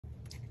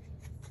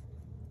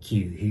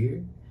Q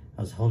here.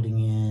 I was holding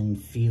in,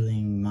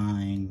 feeling,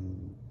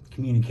 mind,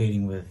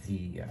 communicating with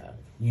the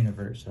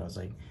universe. So I was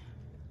like,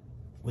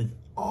 with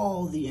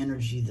all the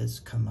energy that's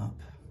come up,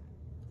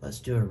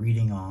 let's do a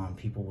reading on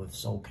people with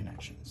soul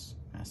connections.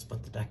 And I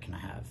split the deck and I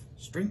have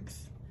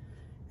Strength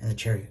and the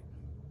Chariot.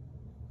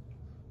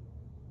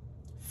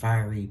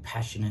 Fiery,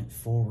 passionate,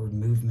 forward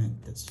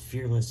movement that's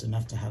fearless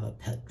enough to have a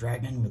pet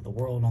dragon with the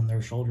world on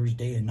their shoulders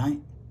day and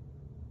night.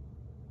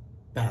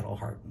 Battle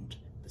hardened,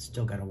 but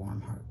still got a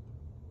warm heart.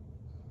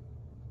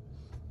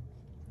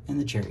 And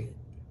the Chariot.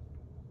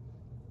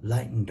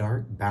 Light and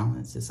dark,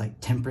 balance. It's like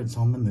Temperance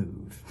on the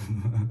move.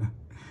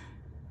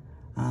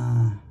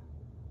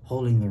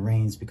 Holding the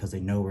reins because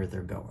they know where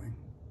they're going.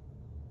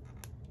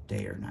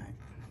 Day or night.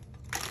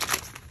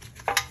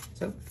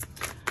 So,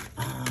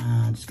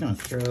 I'm just going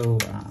to throw...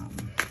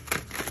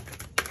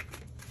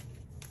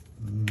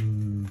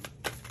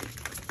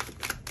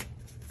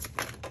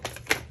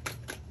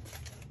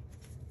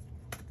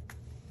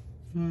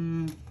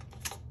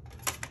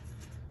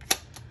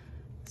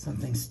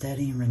 something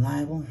steady and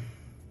reliable.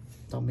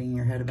 Don't be in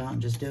your head about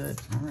and just do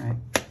it. All right.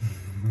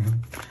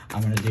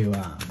 I'm going to do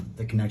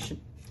the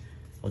connection.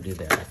 We'll do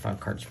the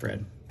 5-card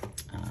spread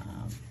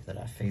that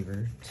I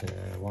favor to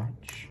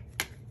watch.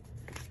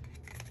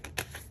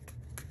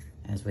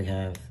 As we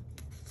have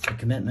a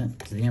commitment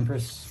to the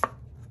Empress.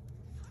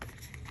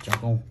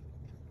 Juggle.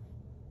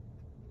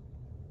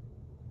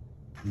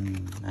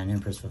 An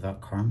Empress without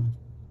karma.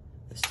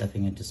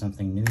 Stepping into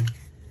something new.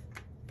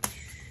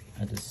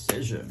 A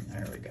decision.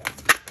 There we go.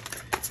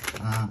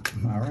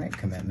 All right,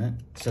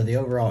 commitment. So the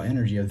overall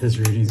energy of this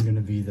reading is going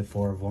to be the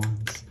 4 of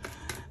Wands.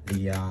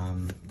 The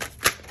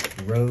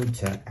road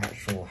to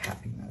actual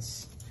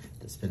happiness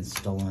that's been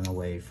stolen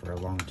away for a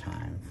long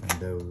time from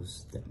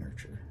those that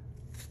nurture.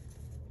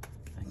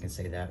 I can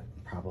say that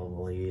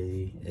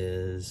probably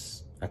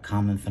is a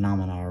common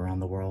phenomenon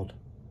around the world.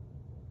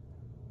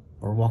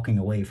 We're walking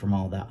away from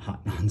all that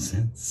hot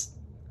nonsense.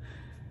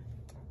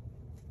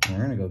 And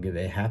we're going to go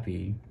get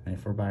happy. And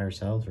if we're by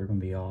ourselves, we're going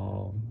to be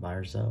all by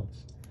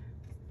ourselves.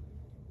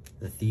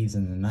 The thieves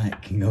in the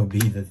night can go be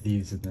the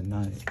thieves in the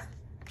night.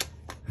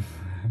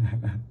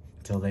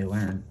 Until they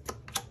learn.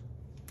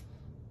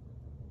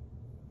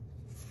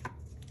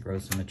 Grow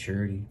some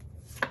maturity.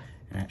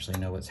 And actually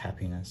know what's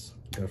happiness.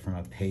 Go from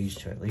a page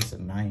to at least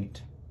a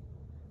knight.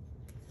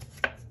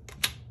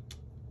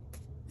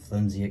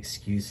 Flimsy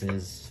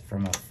excuses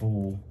from a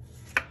fool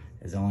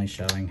is only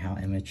showing how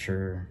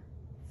immature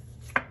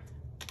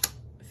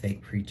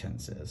fake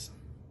pretense is.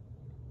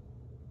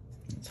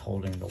 It's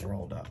holding the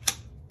world up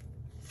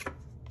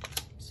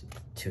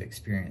to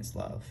experience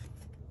love.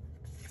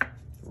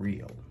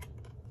 Real.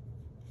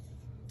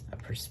 A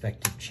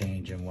perspective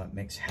change in what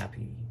makes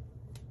happy.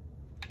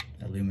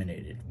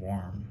 Illuminated,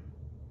 warm.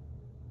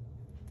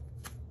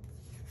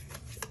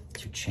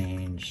 To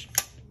change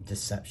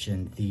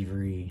deception,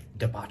 thievery,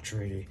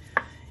 debauchery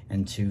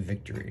into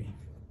victory.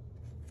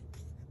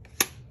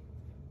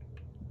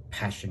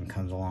 Passion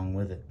comes along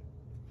with it.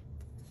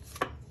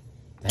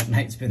 That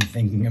knight's been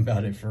thinking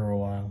about it for a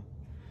while.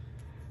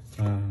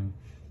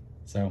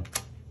 So,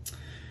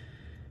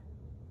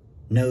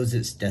 knows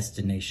its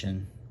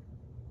destination.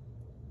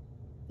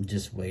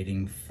 Just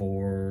waiting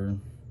for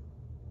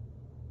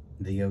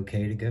the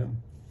okay to go.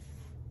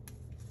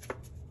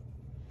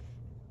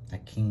 A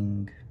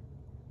king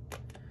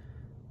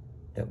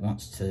that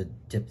wants to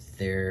dip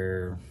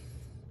their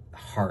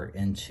heart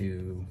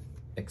into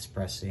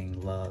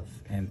expressing love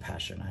and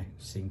passion. I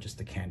see just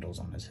the candles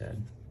on his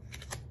head.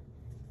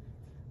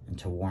 And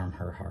to warm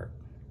her heart.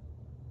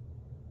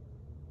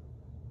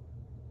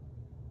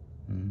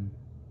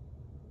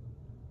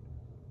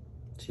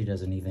 She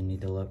doesn't even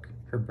need to look.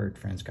 Her bird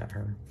friends got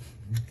her.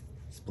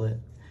 Split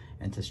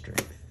into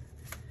Strength.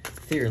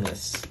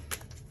 Fearless.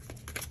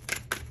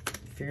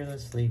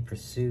 Fearlessly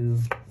pursue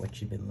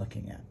what you've been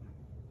looking at.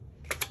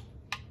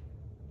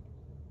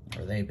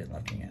 Or they've been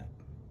looking at.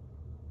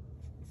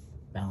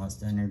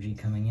 Balanced energy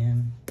coming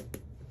in.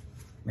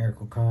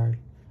 Miracle card.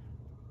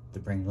 To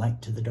bring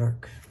light to the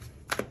dark.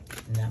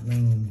 And that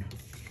moon.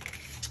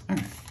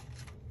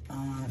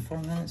 Alright. 4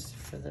 minutes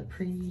for the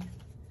pre.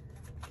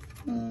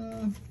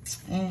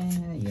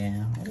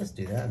 Yeah, I'll just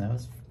do that. That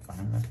was fine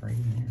enough for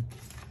reading here.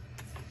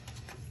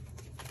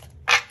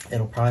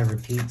 It'll probably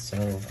repeat, so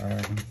I'll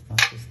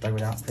just throw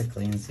it out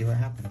quickly and see what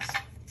happens.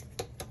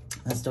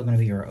 That's still going to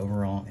be your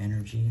overall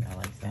energy. I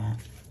like that.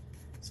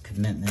 It's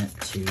commitment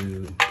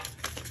to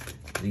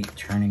the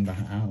turning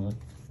behind. Oh, look.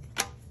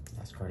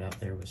 Last card out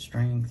there was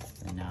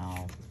Strength, and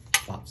now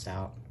pops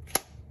out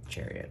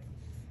Chariot.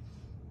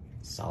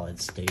 Solid,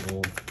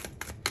 stable.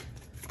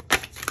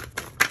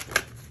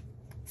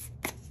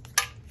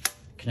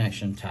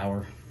 Connection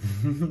Tower.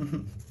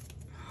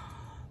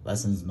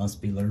 Lessons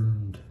must be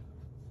learned.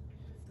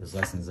 Those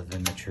lessons of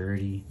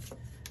immaturity,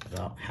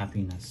 about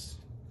happiness.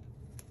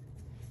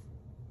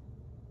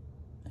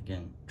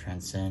 Again,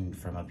 transcend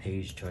from a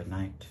page to a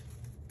knight.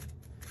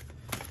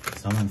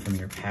 Someone from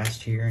your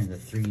past here in the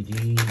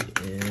 3D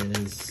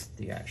is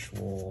the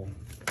actual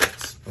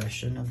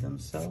expression of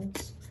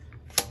themselves.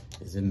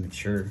 is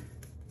immature,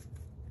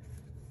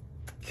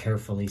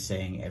 carefully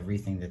saying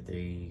everything that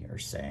they are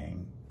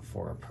saying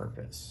for a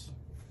purpose.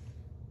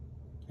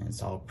 And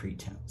it's all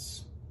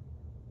pretense,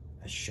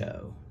 a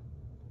show,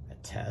 a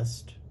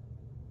test.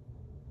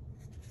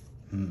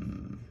 I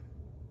don't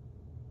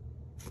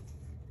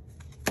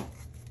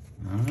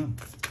know.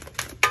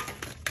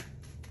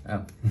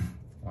 Oh,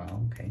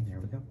 well, okay, there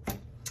we go.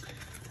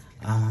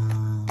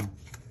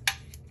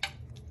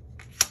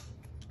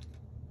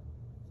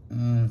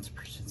 It's a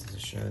pretense, it's a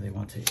show. They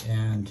want to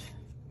end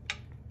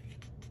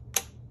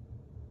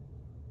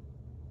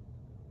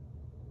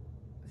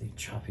the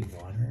choppy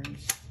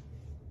waters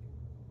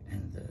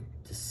and the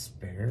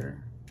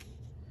despair.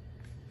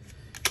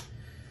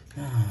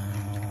 I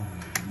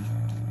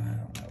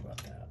don't know about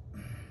that.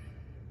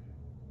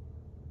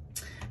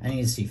 I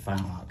need to see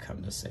final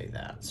outcome to say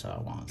that, so I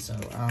won't. So,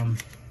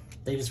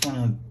 they just want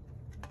to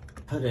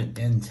put an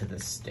end to the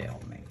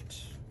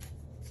stalemate.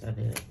 Is that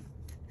it?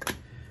 I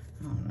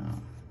don't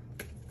know.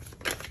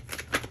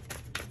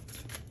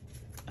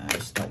 I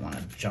just don't want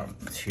to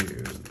jump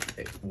to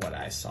what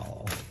I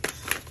saw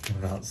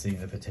without seeing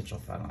the potential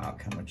final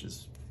outcome, which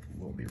is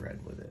will be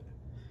read with it.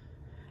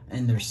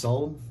 In their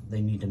soul,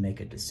 they need to make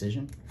a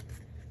decision.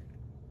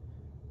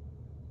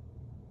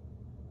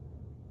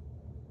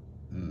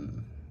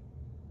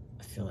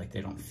 I feel like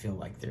they don't feel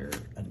like they're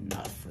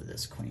enough for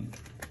this queen.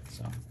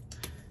 So,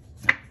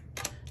 no.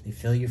 They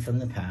feel you from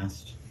the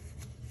past.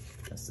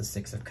 That's the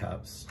Six of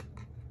Cups.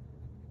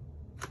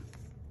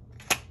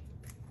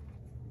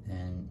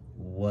 And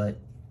what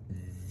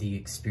the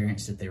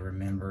experience that they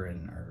remember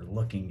and are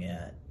looking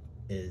at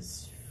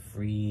is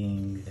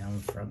freeing them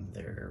from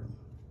their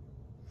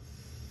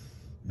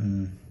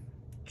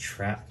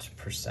trapped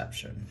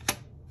perception.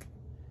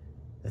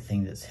 The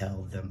thing that's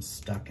held them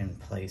stuck in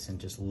place and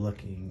just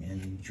looking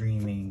and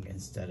dreaming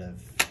instead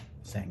of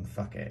saying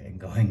fuck it and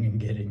going and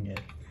getting it.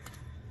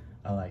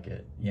 I like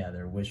it. Yeah,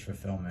 their wish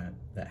fulfillment,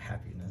 that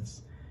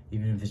happiness.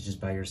 Even if it's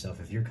just by yourself.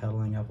 If you're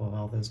cuddling up with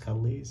all those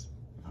cuddlies,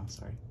 I'm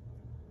sorry.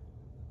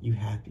 You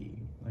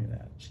happy. Look at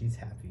that. She's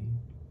happy.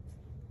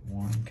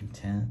 Warm,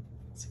 content.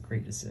 It's a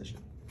great decision.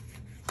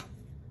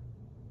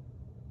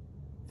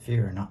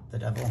 Fear not the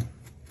devil.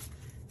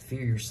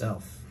 Fear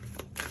yourself.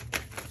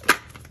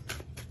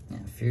 Yeah,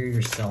 fear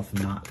yourself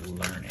not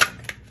learning.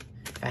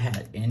 If I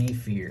had any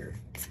fear,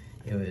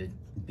 it would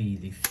be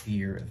the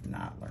fear of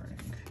not learning.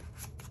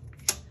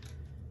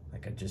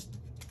 Like I just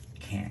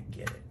can't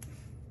get it.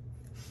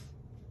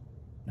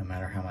 No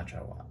matter how much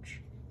I watch.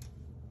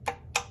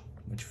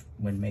 Which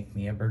would make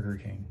me a Burger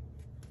King.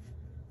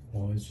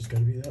 Well, it's just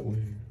gotta be that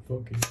way.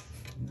 Fuck it.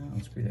 No,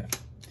 screw that.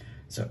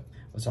 So,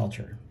 let's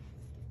alter.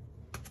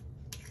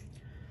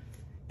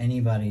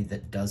 Anybody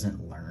that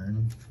doesn't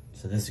learn,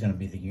 so this is gonna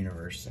be the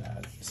universe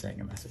saying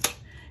a message.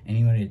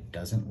 Anybody that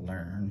doesn't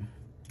learn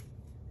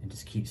and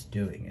just keeps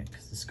doing it,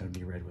 because this is gonna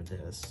be read with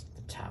this,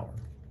 the Tower,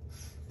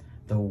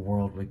 the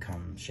world would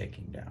come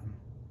shaking down.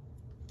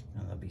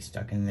 And they'll be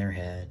stuck in their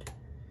head,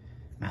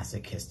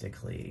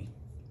 masochistically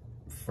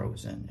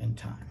frozen in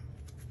time.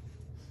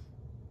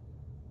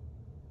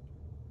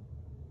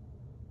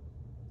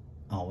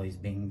 Always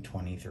being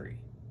 23.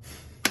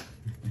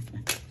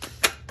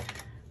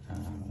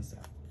 What's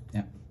that?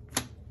 Yep.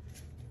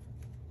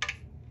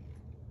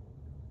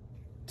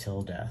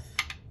 Till death,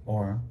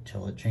 or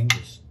till it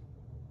changes.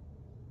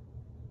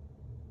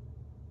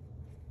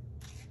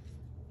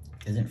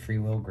 Isn't free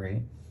will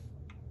great?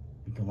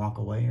 You can walk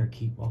away or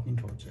keep walking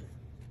towards it.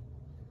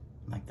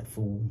 Like the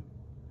Fool.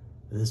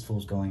 This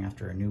Fool's going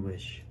after a new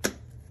wish.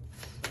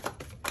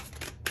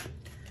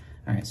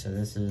 All right, so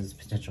this is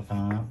potential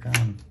final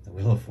outcome. The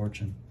Wheel of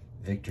Fortune.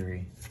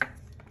 Victory.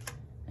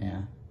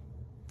 Yeah.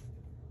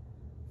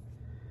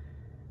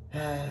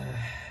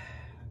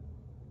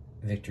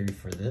 Victory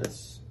for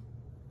this.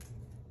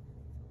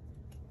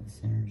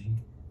 This energy.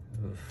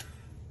 Oof.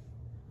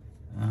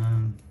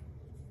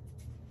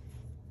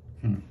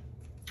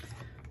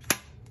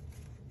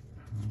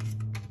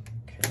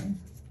 Okay.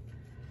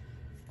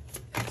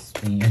 It's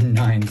being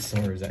 9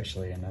 swords,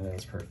 actually. I know that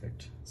was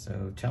perfect.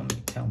 So tell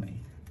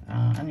me.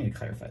 I need to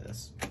clarify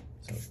this.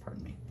 So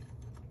pardon me.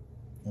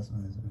 This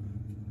one is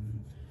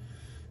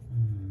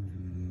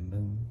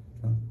boom,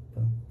 boom,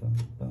 boom, boom,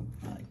 boom.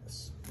 I like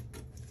this.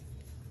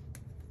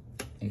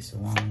 Ace of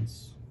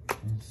Wands.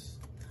 Yes.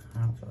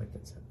 I don't feel like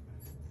that's it.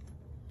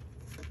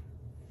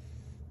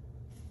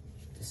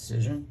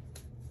 Decision.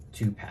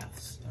 2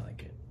 paths. I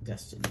like it.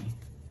 Destiny.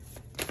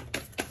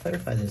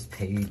 Clarify this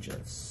Page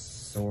of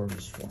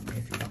Swords for me,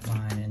 if you don't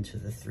mind, into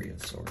the 3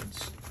 of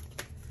Swords.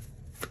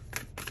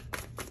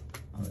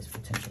 On this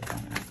potential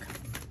final outcome.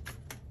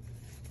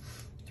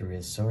 3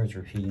 of Swords,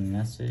 repeating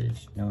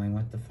message, knowing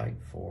what to fight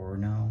for.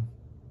 No.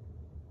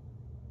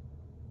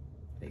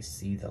 They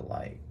see the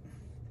light.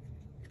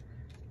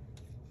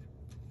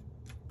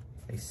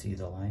 They see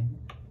the light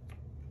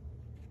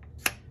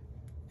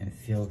and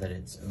feel that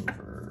it's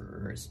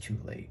over, or it's too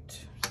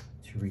late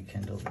to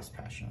rekindle this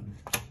passion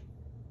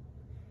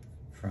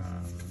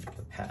from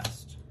the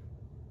past.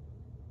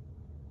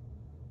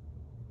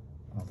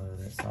 although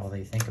that's all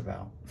they think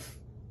about.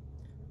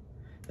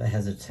 But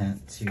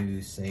hesitant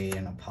to say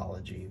an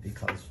apology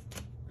because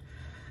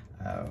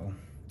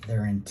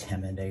they're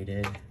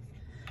intimidated.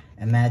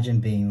 Imagine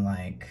being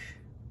like,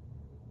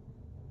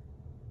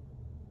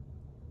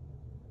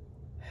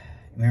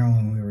 remember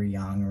when we were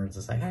young, we were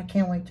just like, I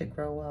can't wait to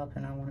grow up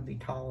and I want to be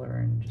taller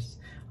and just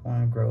I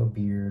want to grow a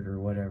beard or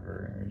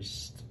whatever. Or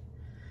just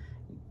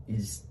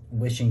is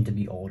wishing to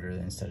be older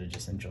instead of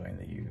just enjoying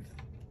the youth.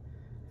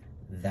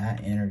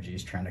 That energy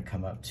is trying to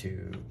come up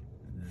to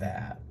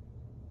that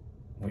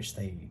which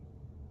they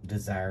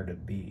desire to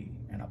be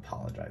and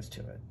apologize to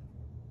it.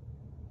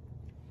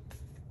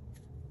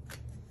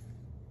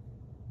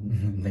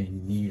 They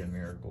need a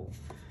miracle.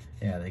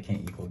 Yeah, they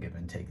can't equal give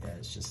and take that.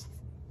 It's just,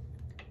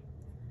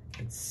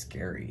 it's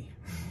scary.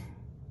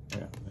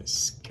 Yeah, they're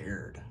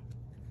scared.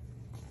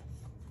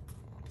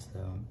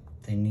 So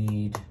they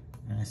need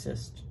an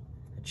assist,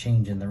 a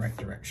change in the right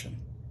direction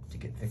to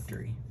get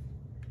victory.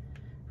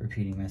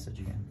 Repeating message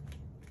again.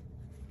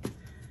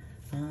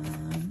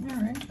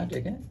 All right, I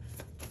dig it.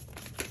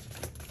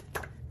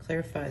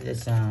 Clarify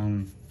this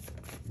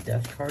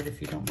death card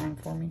if you don't mind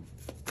for me.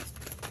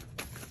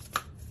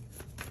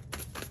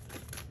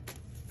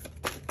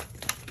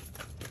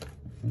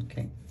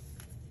 Okay,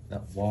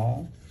 that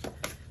wall,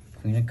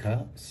 Queen of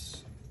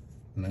Cups,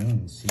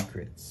 Moon,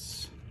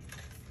 secrets.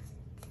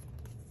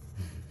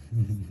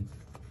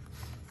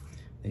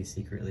 They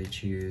secretly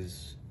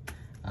choose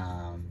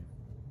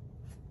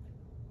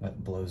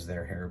what blows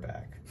their hair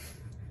back.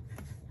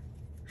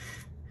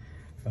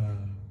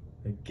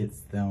 It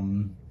gets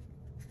them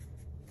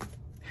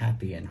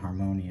happy and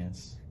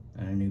harmonious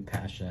and a new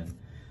passion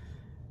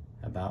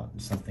about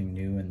something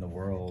new in the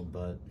world,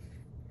 but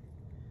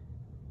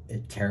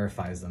it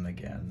terrifies them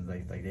again.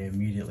 Like they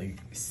immediately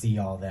see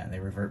all that and they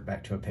revert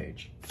back to a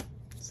page.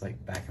 It's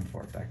like back and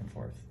forth,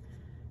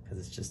 because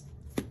it's just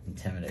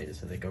intimidated.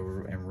 So they go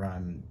and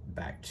run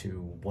back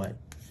to what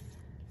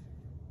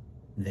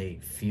they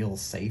feel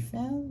safe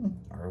in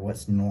or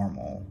what's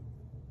normal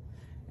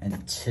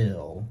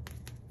until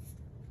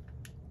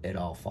it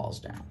all falls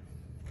down.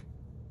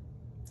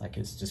 Like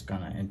it's just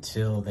gonna,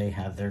 until they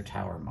have their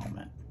tower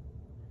moment,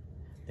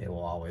 they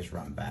will always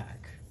run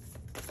back.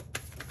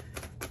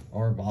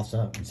 Or boss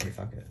up and say,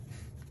 fuck it.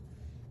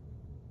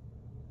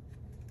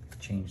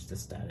 Change the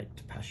static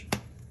to passion.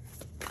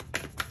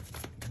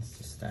 It's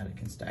just static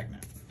and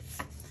stagnant.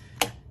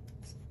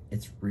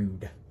 It's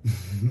rude.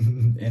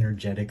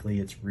 Energetically,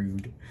 it's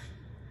rude.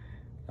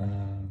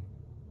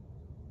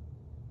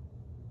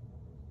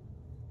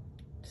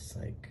 Just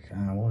like,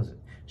 what was it?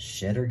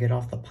 Shit or get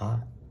off the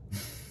pot.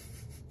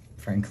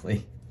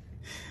 Frankly.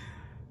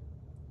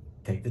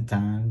 Take the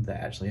time to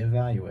actually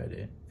evaluate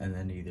it and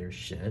then either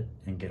shit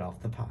and get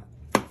off the pot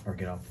or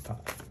get off the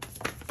pot.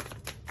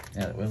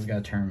 Yeah, the wheel's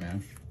gotta turn,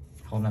 man.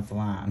 Holding up the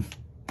line.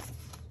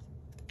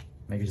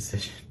 Make a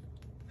decision.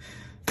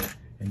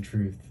 In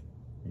truth,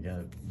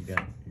 you're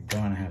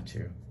gonna have to.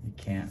 You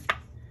can't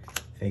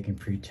fake and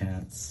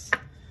pretense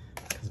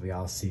because we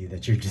all see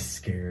that you're just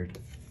scared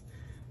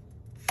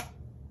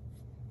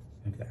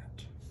of that.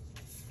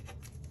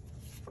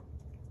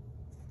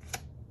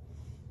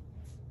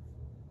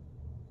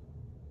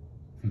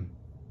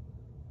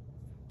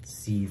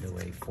 See the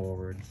way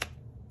forward.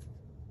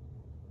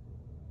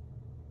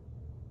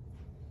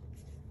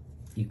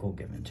 Equal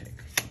give and take.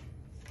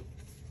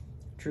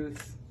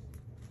 Truth,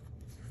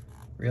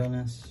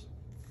 realness,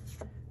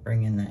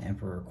 bring in the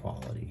emperor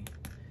quality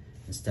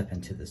and step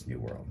into this new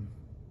world.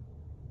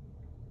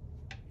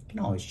 You can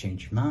always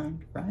change your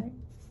mind, right?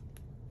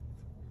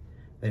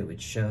 But it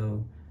would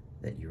show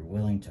that you're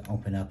willing to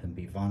open up and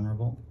be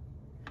vulnerable,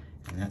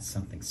 and that's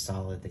something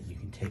solid that you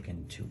can take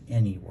into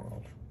any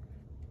world.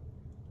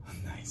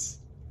 Nice.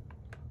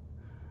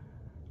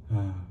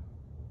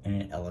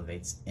 And it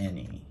elevates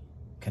any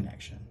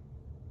connection.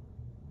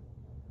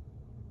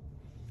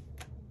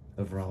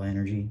 Overall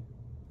energy,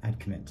 I'd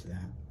commit to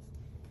that.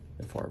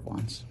 The Four of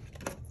Wands.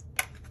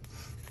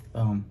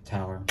 Boom,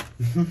 Tower.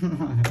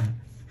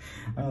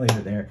 I'll leave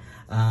it there.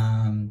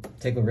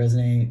 Take what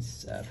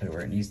resonates, put it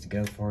where it needs to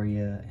go for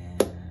you,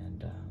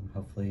 and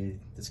hopefully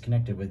this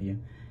connected with you.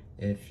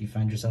 If you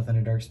find yourself in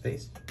a dark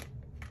space,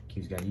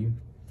 Q's got you.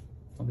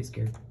 Don't be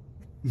scared.